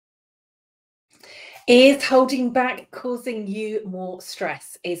Is holding back causing you more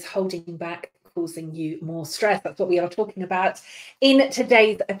stress? Is holding back causing you more stress? That's what we are talking about in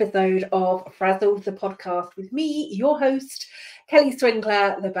today's episode of Frazzled, the podcast with me, your host, Kelly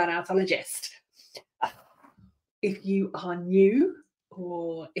Swingler, the Burnoutologist. If you are new,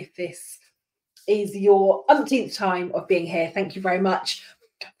 or if this is your umpteenth time of being here, thank you very much.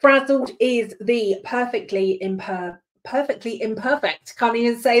 Frazzled is the perfectly imperfect, can't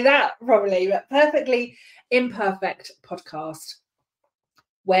even say that probably, but perfectly imperfect podcast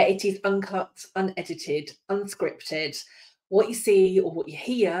where it is uncut, unedited, unscripted. What you see or what you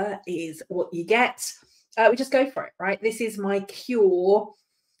hear is what you get. We just go for it, right? This is my cure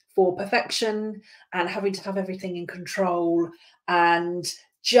for perfection and having to have everything in control and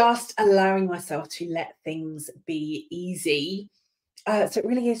just allowing myself to let things be easy. So it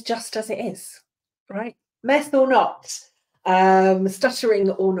really is just as it is, right? Mess or not,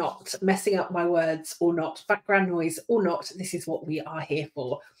 stuttering or not, messing up my words or not, background noise or not, this is what we are here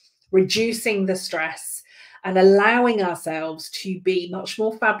for. Reducing the stress and allowing ourselves to be much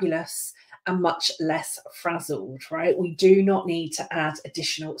more fabulous and much less frazzled, right? We do not need to add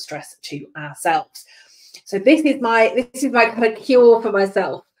additional stress to ourselves. So this is my kind of cure for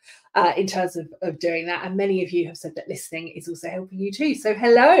myself. In terms of doing that. And many of you have said that listening is also helping you too. So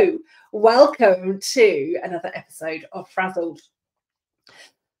hello, welcome to another episode of Frazzled.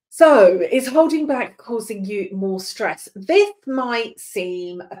 So is holding back causing you more stress? This might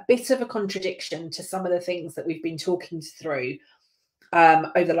seem a bit of a contradiction to some of the things that we've been talking through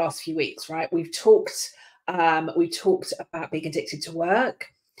over the last few weeks, right? We've talked about being addicted to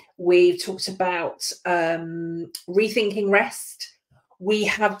work. We've talked about rethinking rest. We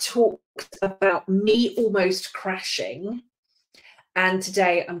have talked about me almost crashing. And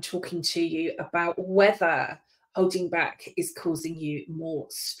today I'm talking to you about whether holding back is causing you more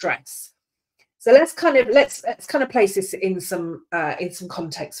stress. So let's kind of place this in some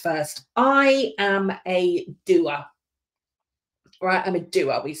context first. I am a doer, right? I'm a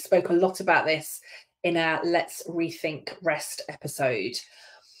doer. We spoke a lot about this in our Let's Rethink Rest episode.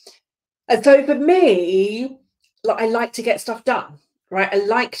 And so for me, I like to get stuff done. Right, I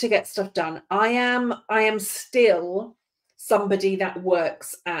like to get stuff done. I am still somebody that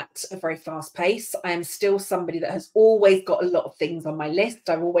works at a very fast pace. I am still somebody that has always got a lot of things on my list.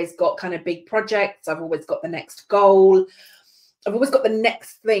 I've always got kind of big projects. I've always got the next goal. I've always got the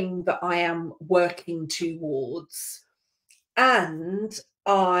next thing that I am working towards. And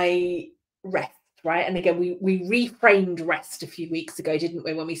I rest, right? And again, we reframed rest a few weeks ago, didn't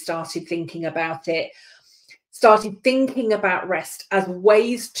we, when we started thinking about it? Started thinking about rest as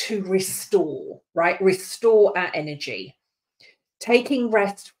ways to restore, right? Restore our energy. Taking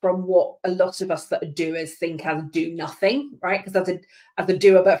rest from what a lot of us that are doers think as do nothing, right? Because as a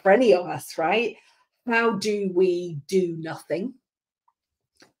doer, but for any of us, right? How do we do nothing?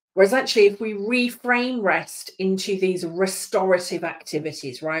 Whereas actually, if we reframe rest into these restorative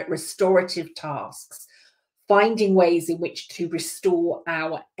activities, right? Restorative tasks, finding ways in which to restore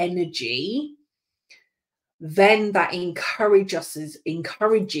our energy, then that encourages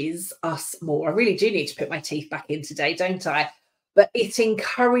us more. I really do need to put my teeth back in today, don't I? But it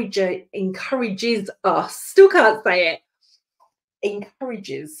encourages us, still can't say it,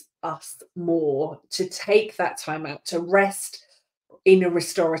 encourages us more to take that time out to rest in a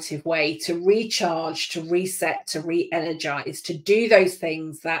restorative way, to recharge, to reset, to re-energize, to do those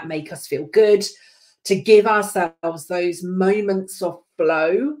things that make us feel good, to give ourselves those moments of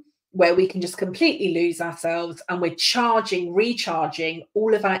flow where we can just completely lose ourselves and we're recharging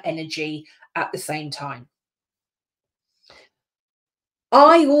all of our energy at the same time.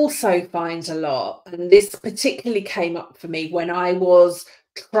 I also find a lot, and this particularly came up for me when I was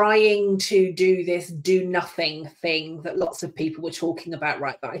trying to do this do nothing thing that lots of people were talking about,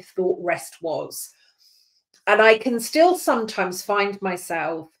 right, that I thought rest was. And I can still sometimes find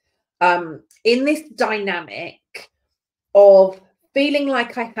myself in this dynamic of feeling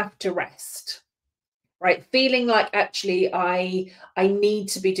like I have to rest, right? Feeling like actually I need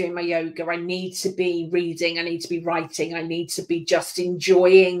to be doing my yoga, I need to be reading, I need to be writing, I need to be just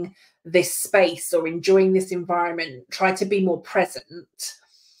enjoying this space or enjoying this environment, try to be more present.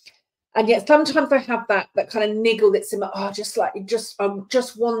 And yet sometimes I have that kind of niggle that's in my, I just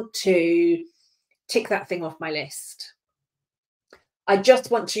want to tick that thing off my list. I just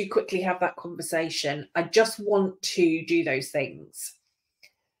want to quickly have that conversation. I just want to do those things.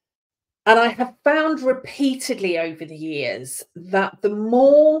 And I have found repeatedly over the years that the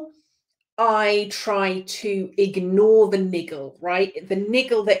more I try to ignore the niggle, right? The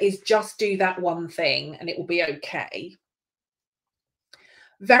niggle that is just do that one thing and it will be okay.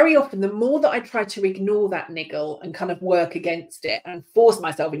 very often, the more that I try to ignore that niggle and kind of work against it and force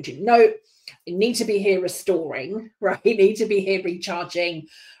myself into, no, I need to be here restoring, right? I need to be here recharging,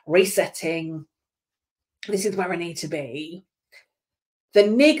 resetting. This is where I need to be. The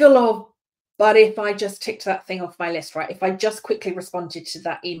niggle of, but if I just ticked that thing off my list, right? If I just quickly responded to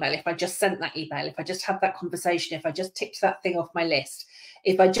that email, if I just sent that email, if I just had that conversation, if I just ticked that thing off my list,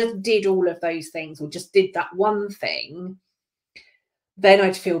 if I just did all of those things or just did that one thing, then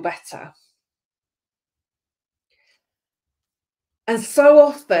I'd feel better. And so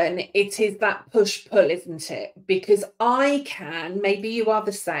often it is that push-pull, isn't it? Because I can, maybe you are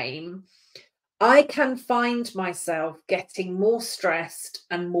the same, I can find myself getting more stressed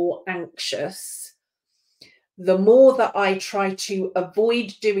and more anxious the more that I try to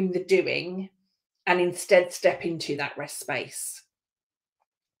avoid doing the doing and instead step into that rest space.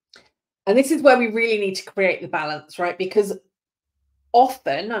 And this is where we really need to create the balance, right? Because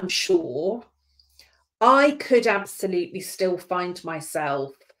often, I'm sure, I could absolutely still find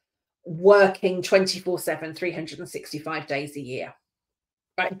myself working 24/7, 365 days a year.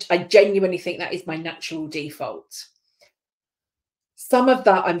 Right? I genuinely think that is my natural default. Some of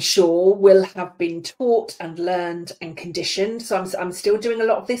that, I'm sure, will have been taught and learned and conditioned. So I'm still doing a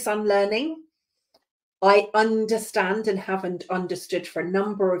lot of this unlearning. I understand and haven't understood for a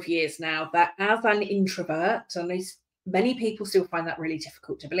number of years now that as an introvert, and many people still find that really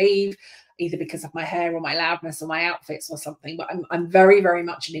difficult to believe, either because of my hair or my loudness or my outfits or something, but I'm very, very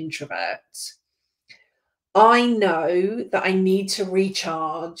much an introvert. I know that I need to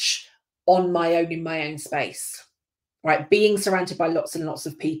recharge on my own in my own space, right? Being surrounded by lots and lots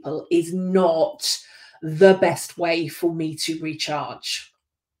of people is not the best way for me to recharge.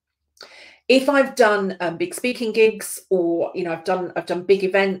 If I've done big speaking gigs, or I've done big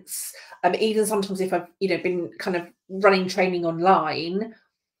events, even sometimes if I've been kind of running training online,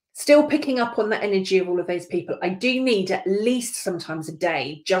 still picking up on the energy of all of those people, I do need at least sometimes a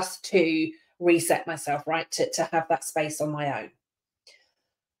day just to reset myself, right? To have that space on my own.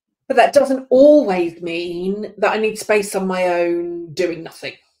 But that doesn't always mean that I need space on my own doing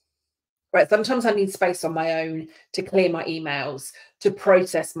nothing. Right? Sometimes I need space on my own to clear my emails, to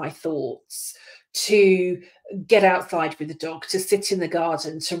process my thoughts, to get outside with the dog, to sit in the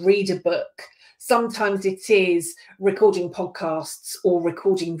garden, to read a book. Sometimes it is recording podcasts or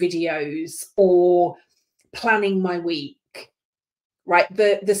recording videos or planning my week. Right?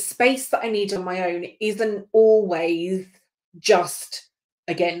 The space that I need on my own isn't always just,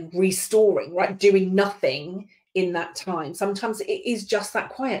 again, restoring, right? Doing nothing in that time. Sometimes it is just that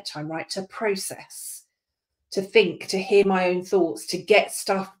quiet time, right? To process, to think, to hear my own thoughts, to get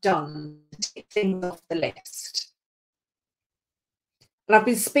stuff done, to get things off the list. And I've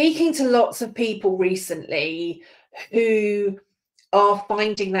been speaking to lots of people recently who are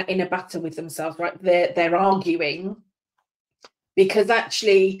finding that inner battle with themselves, right? They're arguing because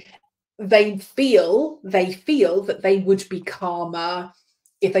actually they feel that they would be calmer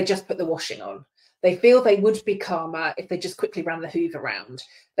if they just put the washing on. They feel they would be calmer if they just quickly ran the hoover around.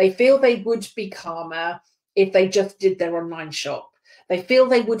 They feel they would be calmer if they just did their online shop. They feel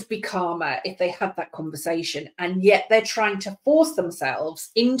they would be calmer if they had that conversation. And yet they're trying to force themselves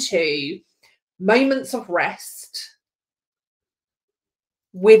into moments of rest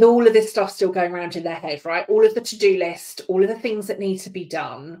with all of this stuff still going around in their head, right? All of the to-do list, all of the things that need to be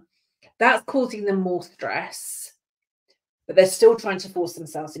done. That's causing them more stress, but they're still trying to force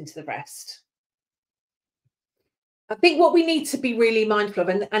themselves into the rest. I think what we need to be really mindful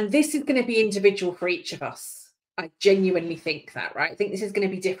of, and this is going to be individual for each of us. I genuinely think that, right? I think this is going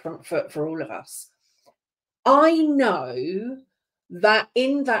to be different for all of us. I know that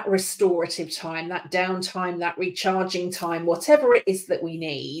in that restorative time, that downtime, that recharging time, whatever it is that we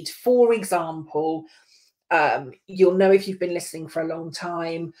need, for example, you'll know if you've been listening for a long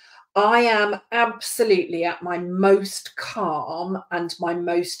time, I am absolutely at my most calm and my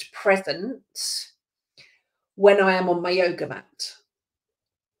most present when I am on my yoga mat.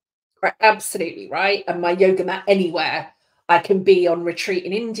 Right, absolutely, right? And my yoga mat anywhere. I can be on retreat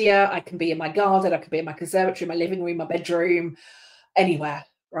in India, I can be in my garden, I can be in my conservatory, my living room, my bedroom, anywhere,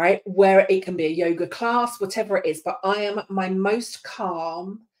 right? Where it can be a yoga class, whatever it is. But I am at my most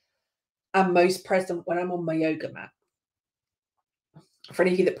calm and most present when I'm on my yoga mat. For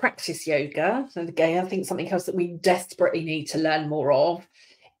any of you that practice yoga, and again, I think something else that we desperately need to learn more of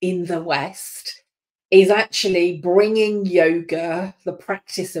in the West is actually bringing yoga, the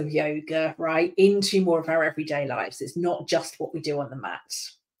practice of yoga, right, into more of our everyday lives. It's not just what we do on the mat,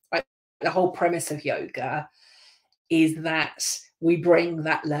 right? The whole premise of yoga is that we bring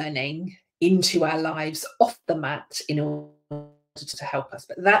that learning into our lives off the mat in order to help us.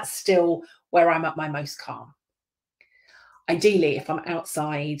 But that's still where I'm at my most calm. Ideally, if I'm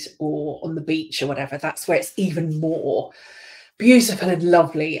outside or on the beach or whatever, that's where it's even more beautiful and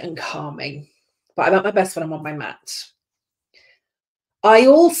lovely and calming. But I'm at my best when I'm on my mat. I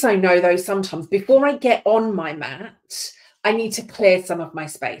also know, though, sometimes before I get on my mat, I need to clear some of my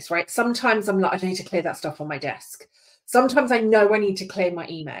space, right? Sometimes I'm like, I need to clear that stuff on my desk. Sometimes I know I need to clear my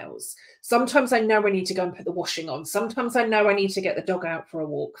emails. Sometimes I know I need to go and put the washing on. Sometimes I know I need to get the dog out for a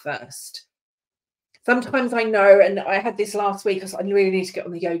walk first. Sometimes I know, and I had this last week, because I really need to get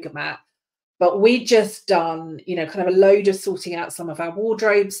on the yoga mat. But we just done, you know, kind of a load of sorting out some of our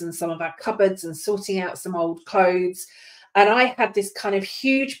wardrobes and some of our cupboards and sorting out some old clothes. And I had this kind of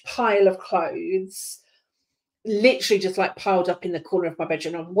huge pile of clothes, literally just like piled up in the corner of my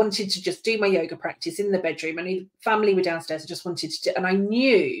bedroom. I wanted to just do my yoga practice in the bedroom. I knew family were downstairs. I just wanted to do, and I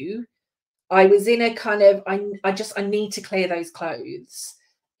knew I was in a kind of, I need to clear those clothes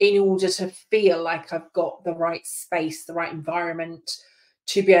in order to feel like I've got the right space, the right environment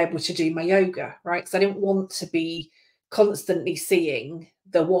to be able to do my yoga, right? Because I didn't want to be constantly seeing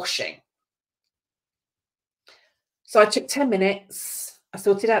the washing. So I took 10 minutes, I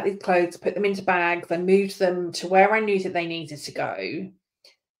sorted out these clothes, put them into bags, I moved them to where I knew that they needed to go.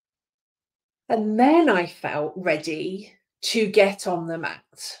 And then I felt ready to get on the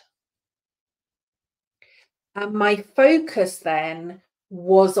mat. And my focus then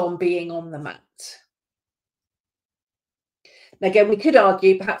was on being on the mat. Now, again, we could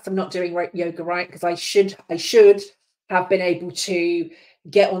argue perhaps I'm not doing yoga right, because I should have been able to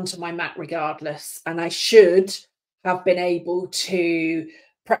get onto my mat regardless, and I should have been able to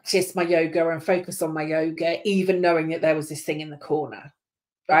practice my yoga and focus on my yoga, even knowing that there was this thing in the corner,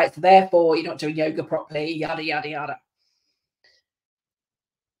 right? So therefore, you're not doing yoga properly, yada, yada, yada.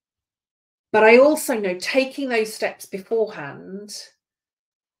 But I also know taking those steps beforehand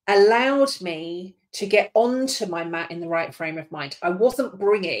allowed me to get onto my mat in the right frame of mind. I wasn't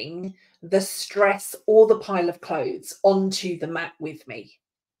bringing the stress or the pile of clothes onto the mat with me.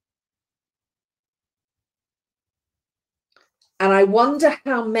 And I wonder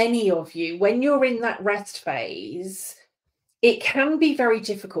how many of you, when you're in that rest phase, it can be very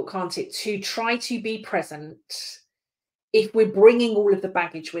difficult, can't it, to try to be present if we're bringing all of the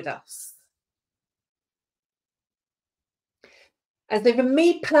baggage with us. And so for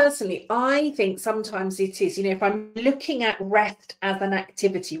me personally, I think sometimes it is, you know, if I'm looking at rest as an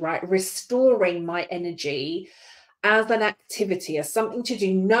activity, right, restoring my energy as an activity, as something to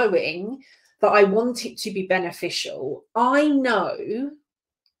do, knowing that I want it to be beneficial, I know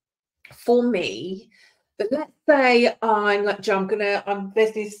for me that, let's say I'm like,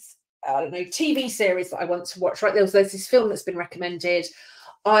 there's this, I don't know, TV series that I want to watch, right? There's this film that's been recommended.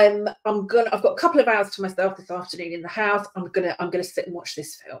 I've got a couple of hours to myself this afternoon in the house. I'm gonna sit and watch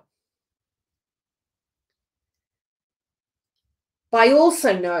this film. But I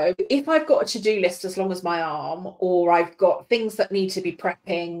also know if I've got a to-do list as long as my arm, or I've got things that need to be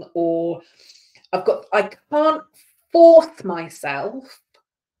prepping, or I can't force myself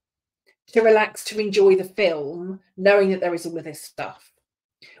to relax, to enjoy the film, knowing that there is all of this stuff.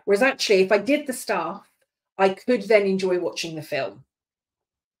 Whereas actually, if I did the stuff, I could then enjoy watching the film.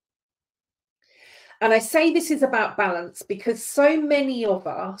 And I say this is about balance because so many of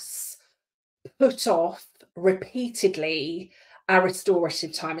us put off repeatedly our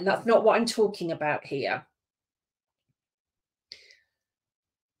restorative time. And that's not what I'm talking about here.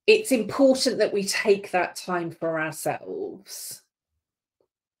 It's important that we take that time for ourselves.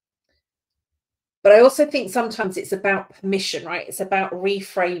 But I also think sometimes it's about permission, right? It's about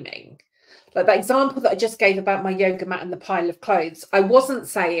reframing. Like that example that I just gave about my yoga mat and the pile of clothes. I wasn't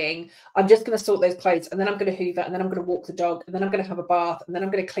saying I'm just going to sort those clothes and then I'm going to hoover and then I'm going to walk the dog and then I'm going to have a bath and then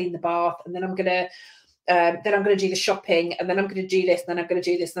I'm going to clean the bath and then I'm going to do the shopping and then I'm going to do this and then I'm going to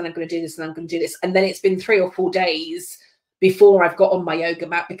do this and then I'm going to do this and I'm going to do this. And then it's been 3 or 4 days before I've got on my yoga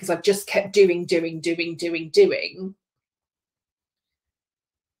mat because I've just kept doing.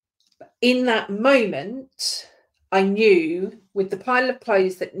 In that moment, I knew with the pile of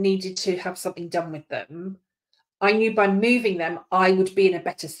clothes that needed to have something done with them, I knew by moving them, I would be in a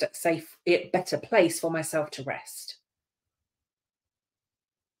better place for myself to rest.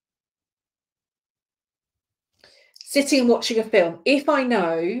 Sitting and watching a film. If I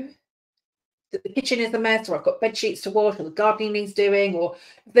know that the kitchen is a mess, or I've got bed sheets to wash, or the gardening needs doing, or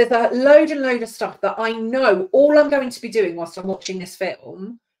there's a load of stuff that I know all I'm going to be doing whilst I'm watching this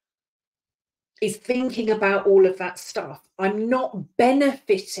film is thinking about all of that stuff. I'm not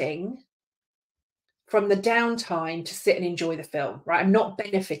benefiting from the downtime to sit and enjoy the film, right? I'm not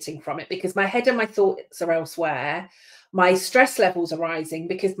benefiting from it because my head and my thoughts are elsewhere. My stress levels are rising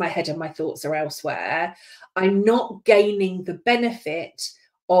because my head and my thoughts are elsewhere. I'm not gaining the benefit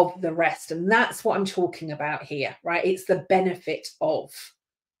of the rest. And that's what I'm talking about here, right? It's the benefit of.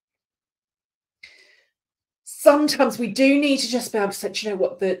 Sometimes we do need to just be able to say, you know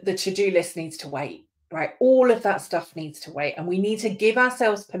what, the to-do list needs to wait, right? All of that stuff needs to wait. And we need to give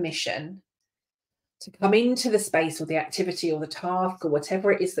ourselves permission to come into the space or the activity or the task or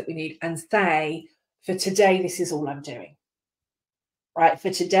whatever it is that we need and say, for today, this is all I'm doing, right? For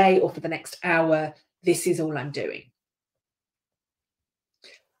today or for the next hour, this is all I'm doing.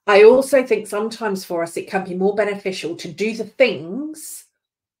 I also think sometimes for us, it can be more beneficial to do the things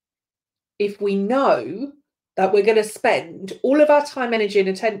if we know that we're going to spend all of our time, energy, and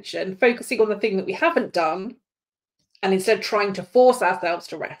attention focusing on the thing that we haven't done, and instead trying to force ourselves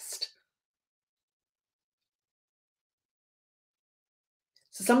to rest.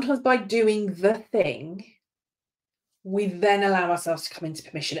 So sometimes by doing the thing, we then allow ourselves to come into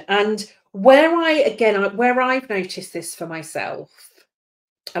permission. And where I've noticed this for myself,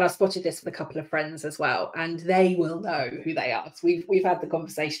 and I've spotted this with a couple of friends as well, and they will know who they are. So we've had the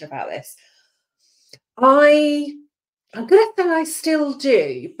conversation about this. I'm gonna say I still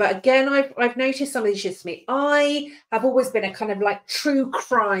do, but again, I've noticed some of these shifts for me. I have always been a kind of like true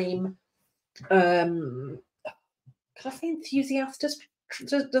crime. Can I say enthusiast? Does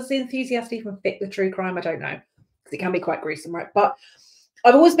the enthusiast even fit the true crime? I don't know, because it can be quite gruesome, right? But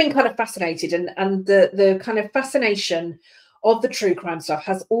I've always been kind of fascinated, and the kind of fascination of the true crime stuff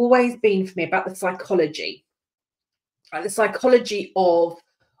has always been for me about the psychology, right? The psychology of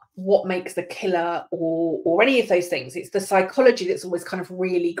what makes the killer or any of those things. It's the psychology that's always kind of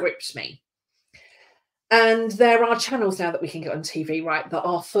really gripped me. And there are channels now that we can get on TV, right, that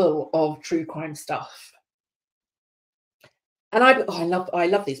are full of true crime stuff. And I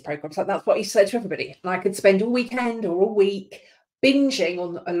love these programs. Like, that's what I used to say to everybody. And I could spend all weekend or all week binging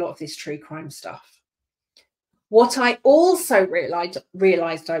on a lot of this true crime stuff. What I also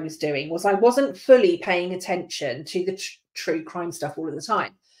realized I was doing was I wasn't fully paying attention to the true crime stuff all of the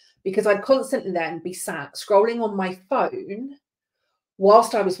time, because I'd constantly then be sat scrolling on my phone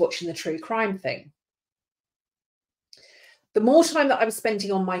whilst I was watching the true crime thing. The more time that I was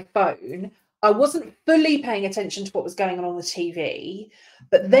spending on my phone, I wasn't fully paying attention to what was going on the TV,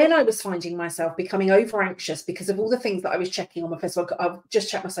 but then I was finding myself becoming over anxious because of all the things that I was checking on my Facebook. I've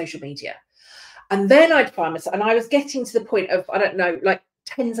just checked my social media. And then I'd find myself, and I was getting to the point of, I don't know, like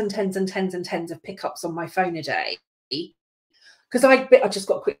tens and tens and tens and tens of pickups on my phone a day. Because I just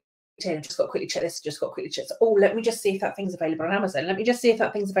got quick in, just got to quickly check this, just got to quickly check. Oh, let me just see if that thing's available on Amazon. Let me just see if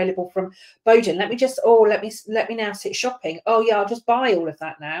that thing's available from Boden. Let me now sit shopping. Oh yeah, I'll just buy all of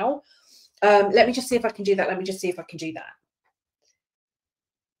that now. Let me just see if I can do that. Let me just see if I can do that.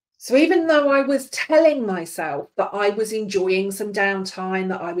 So even though I was telling myself that I was enjoying some downtime,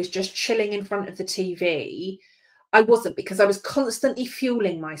 that I was just chilling in front of the TV, I wasn't, because I was constantly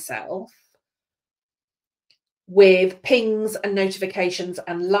fueling myself with pings and notifications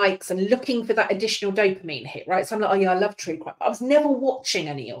and likes and looking for that additional dopamine hit, right? So I'm like, oh yeah, I love true crime. I was never watching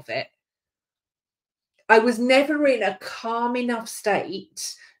any of it. I was never in a calm enough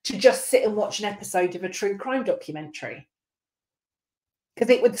state to just sit and watch an episode of a true crime documentary, because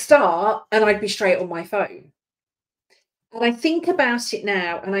it would start and I'd be straight on my phone. And I think about it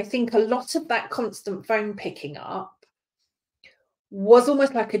now, and I think a lot of that constant phone picking up was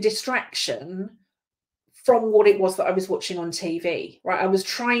almost like a distraction from what it was that I was watching on TV, right? I was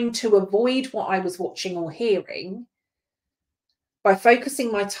trying to avoid what I was watching or hearing by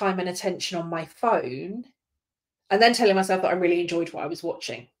focusing my time and attention on my phone, and then telling myself that I really enjoyed what I was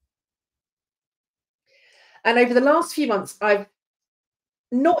watching. And over the last few months, I've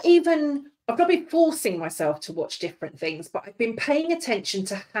not been forcing myself to watch different things, but I've been paying attention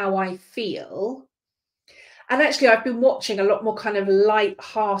to how I feel. And actually, I've been watching a lot more kind of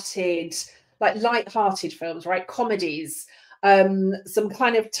light-hearted films, right? Comedies, some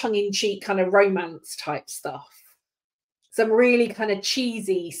kind of tongue-in-cheek kind of romance type stuff. Some really kind of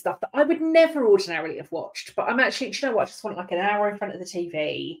cheesy stuff that I would never ordinarily have watched. But I'm actually, do you know what? I just want like an hour in front of the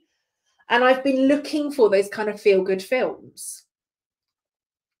TV. And I've been looking for those kind of feel-good films.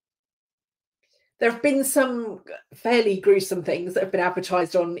 There have been some fairly gruesome things that have been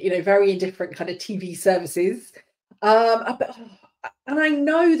advertised on, very indifferent kind of TV services. And I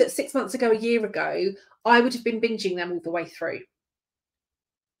know that 6 months ago, a year ago, I would have been binging them all the way through.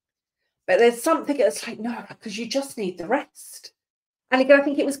 But there's something that's like, no, because you just need the rest. And again, I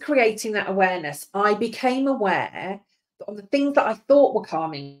think it was creating that awareness. I became aware that on the things that I thought were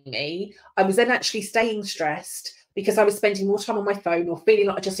calming me, I was then actually staying stressed because I was spending more time on my phone or feeling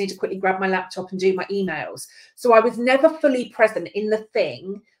like I just need to quickly grab my laptop and do my emails. So I was never fully present in the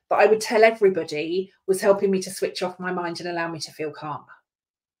thing that I would tell everybody was helping me to switch off my mind and allow me to feel calmer.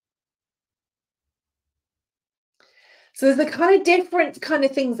 So there's a kind of different kind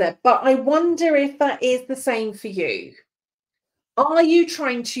of things there, but I wonder if that is the same for you. Are you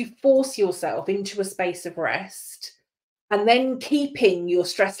trying to force yourself into a space of rest and then keeping your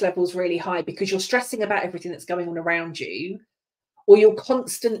stress levels really high because you're stressing about everything that's going on around you, or you're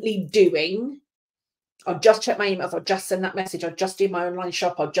constantly doing, I'll just check my emails, I'll just send that message, I'll just do my online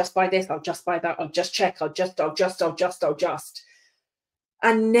shop, I'll just buy this, I'll just buy that, I'll just check, I'll just,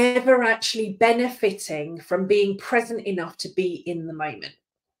 and never actually benefiting from being present enough to be in the moment.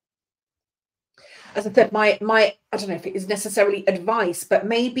 As I said, my I don't know if it is necessarily advice, but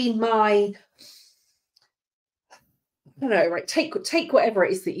maybe I don't know, right? Take whatever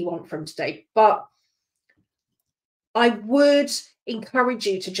it is that you want from today, but I would encourage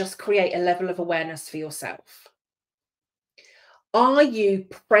you to just create a level of awareness for yourself. Are you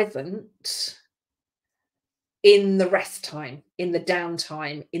present in the rest time, in the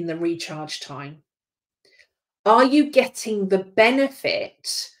downtime, in the recharge time? Are you getting the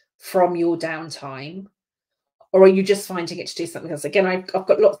benefit from your downtime, or are you just finding it to do something else? Again, I've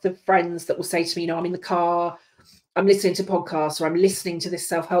got lots of friends that will say to me, I'm in the car, I'm listening to podcasts, or I'm listening to this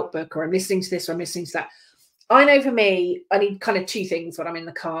self-help book, or I'm listening to this, or I'm listening to that. I know for me, I need kind of two things when I'm in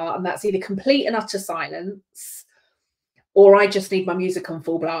the car, and that's either complete and utter silence, or I just need my music on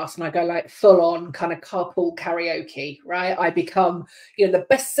full blast and I go like full on kind of carpool karaoke, right? I become, the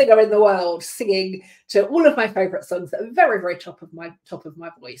best singer in the world, singing to all of my favorite songs that are very, very top of my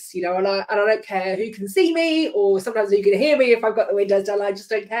voice, and I don't care who can see me, or sometimes who can hear me if I've got the windows down. I just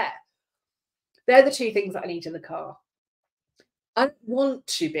don't care. They're the two things that I need in the car. I don't want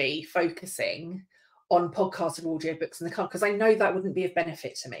to be focusing on podcasts and audiobooks in the car because I know that wouldn't be of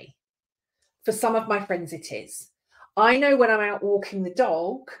benefit to me. For some of my friends, it is. I know when I'm out walking the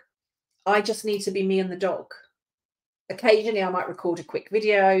dog, I just need to be me and the dog. Occasionally, I might record a quick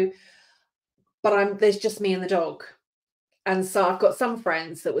video, but there's just me and the dog. And so I've got some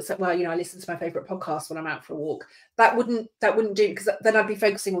friends that would say, well, I listen to my favorite podcast when I'm out for a walk. That wouldn't do, because then I'd be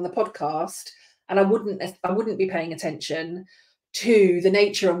focusing on the podcast and I wouldn't be paying attention to the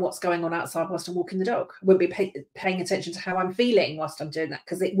nature and what's going on outside whilst I'm walking the dog. I wouldn't be paying attention to how I'm feeling whilst I'm doing that,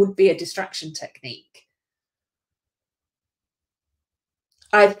 because it would be a distraction technique.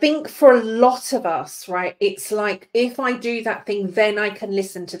 I think for a lot of us, right, it's like, if I do that thing, then I can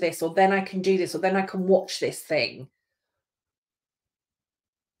listen to this, or then I can do this, or then I can watch this thing.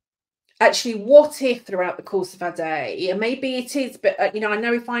 Actually, what if throughout the course of our day, and maybe it is, but I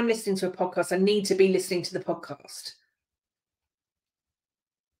know if I'm listening to a podcast, I need to be listening to the podcast,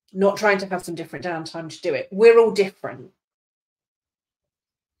 not trying to have some different downtime to do it. We're all different.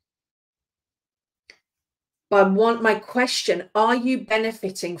 But my question, are you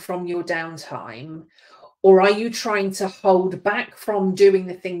benefiting from your downtime, or are you trying to hold back from doing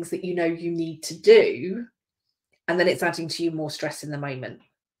the things that you need to do, and then it's adding to you more stress in the moment?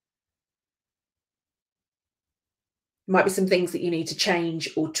 Might be some things that you need to change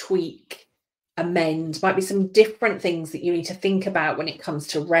or tweak, amend. Might be some different things that you need to think about when it comes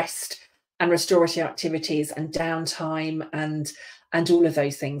to rest and restorative activities and downtime and all of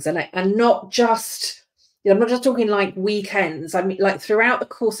those things. And not just, I'm not just talking like weekends. I mean, like throughout the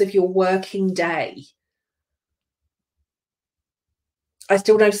course of your working day. I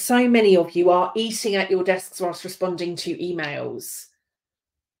still know so many of you are eating at your desks whilst responding to emails,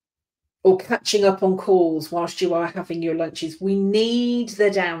 or catching up on calls whilst you are having your lunches. We need the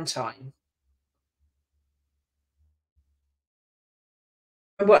downtime.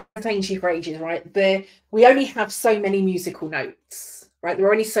 What I'm saying to you for ages, right? We only have so many musical notes, right? There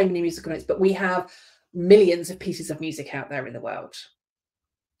are only so many musical notes, but we have millions of pieces of music out there in the world.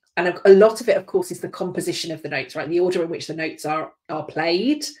 And a lot of it, of course, is the composition of the notes, right? The order in which the notes are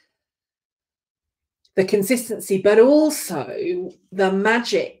played, the consistency, but also the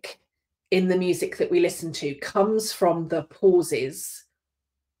magic in the music that we listen to comes from the pauses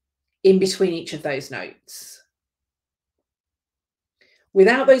in between each of those notes.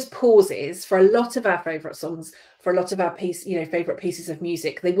 Without those pauses, for a lot of our favorite songs, for a lot of our favorite pieces of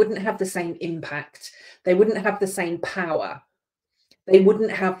music, they wouldn't have the same impact. They wouldn't have the same power. They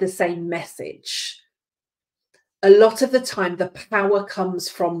wouldn't have the same message. A lot of the time, the power comes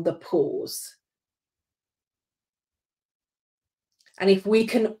from the pause. And if we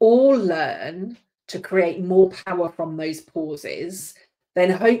can all learn to create more power from those pauses,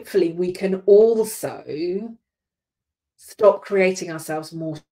 then hopefully we can also stop creating ourselves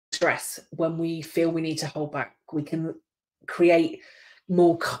more stress when we feel we need to hold back We can create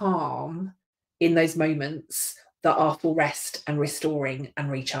more calm in those moments that are for rest and restoring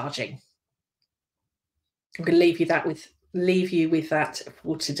and recharging. I'm going to leave you with that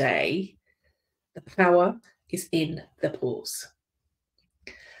for today. The power is in the pause.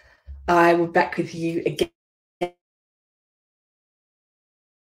 I will be back with you again.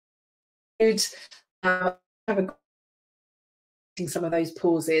 Have some of those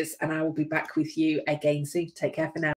pauses, and I will be back with you again soon. Take care for now.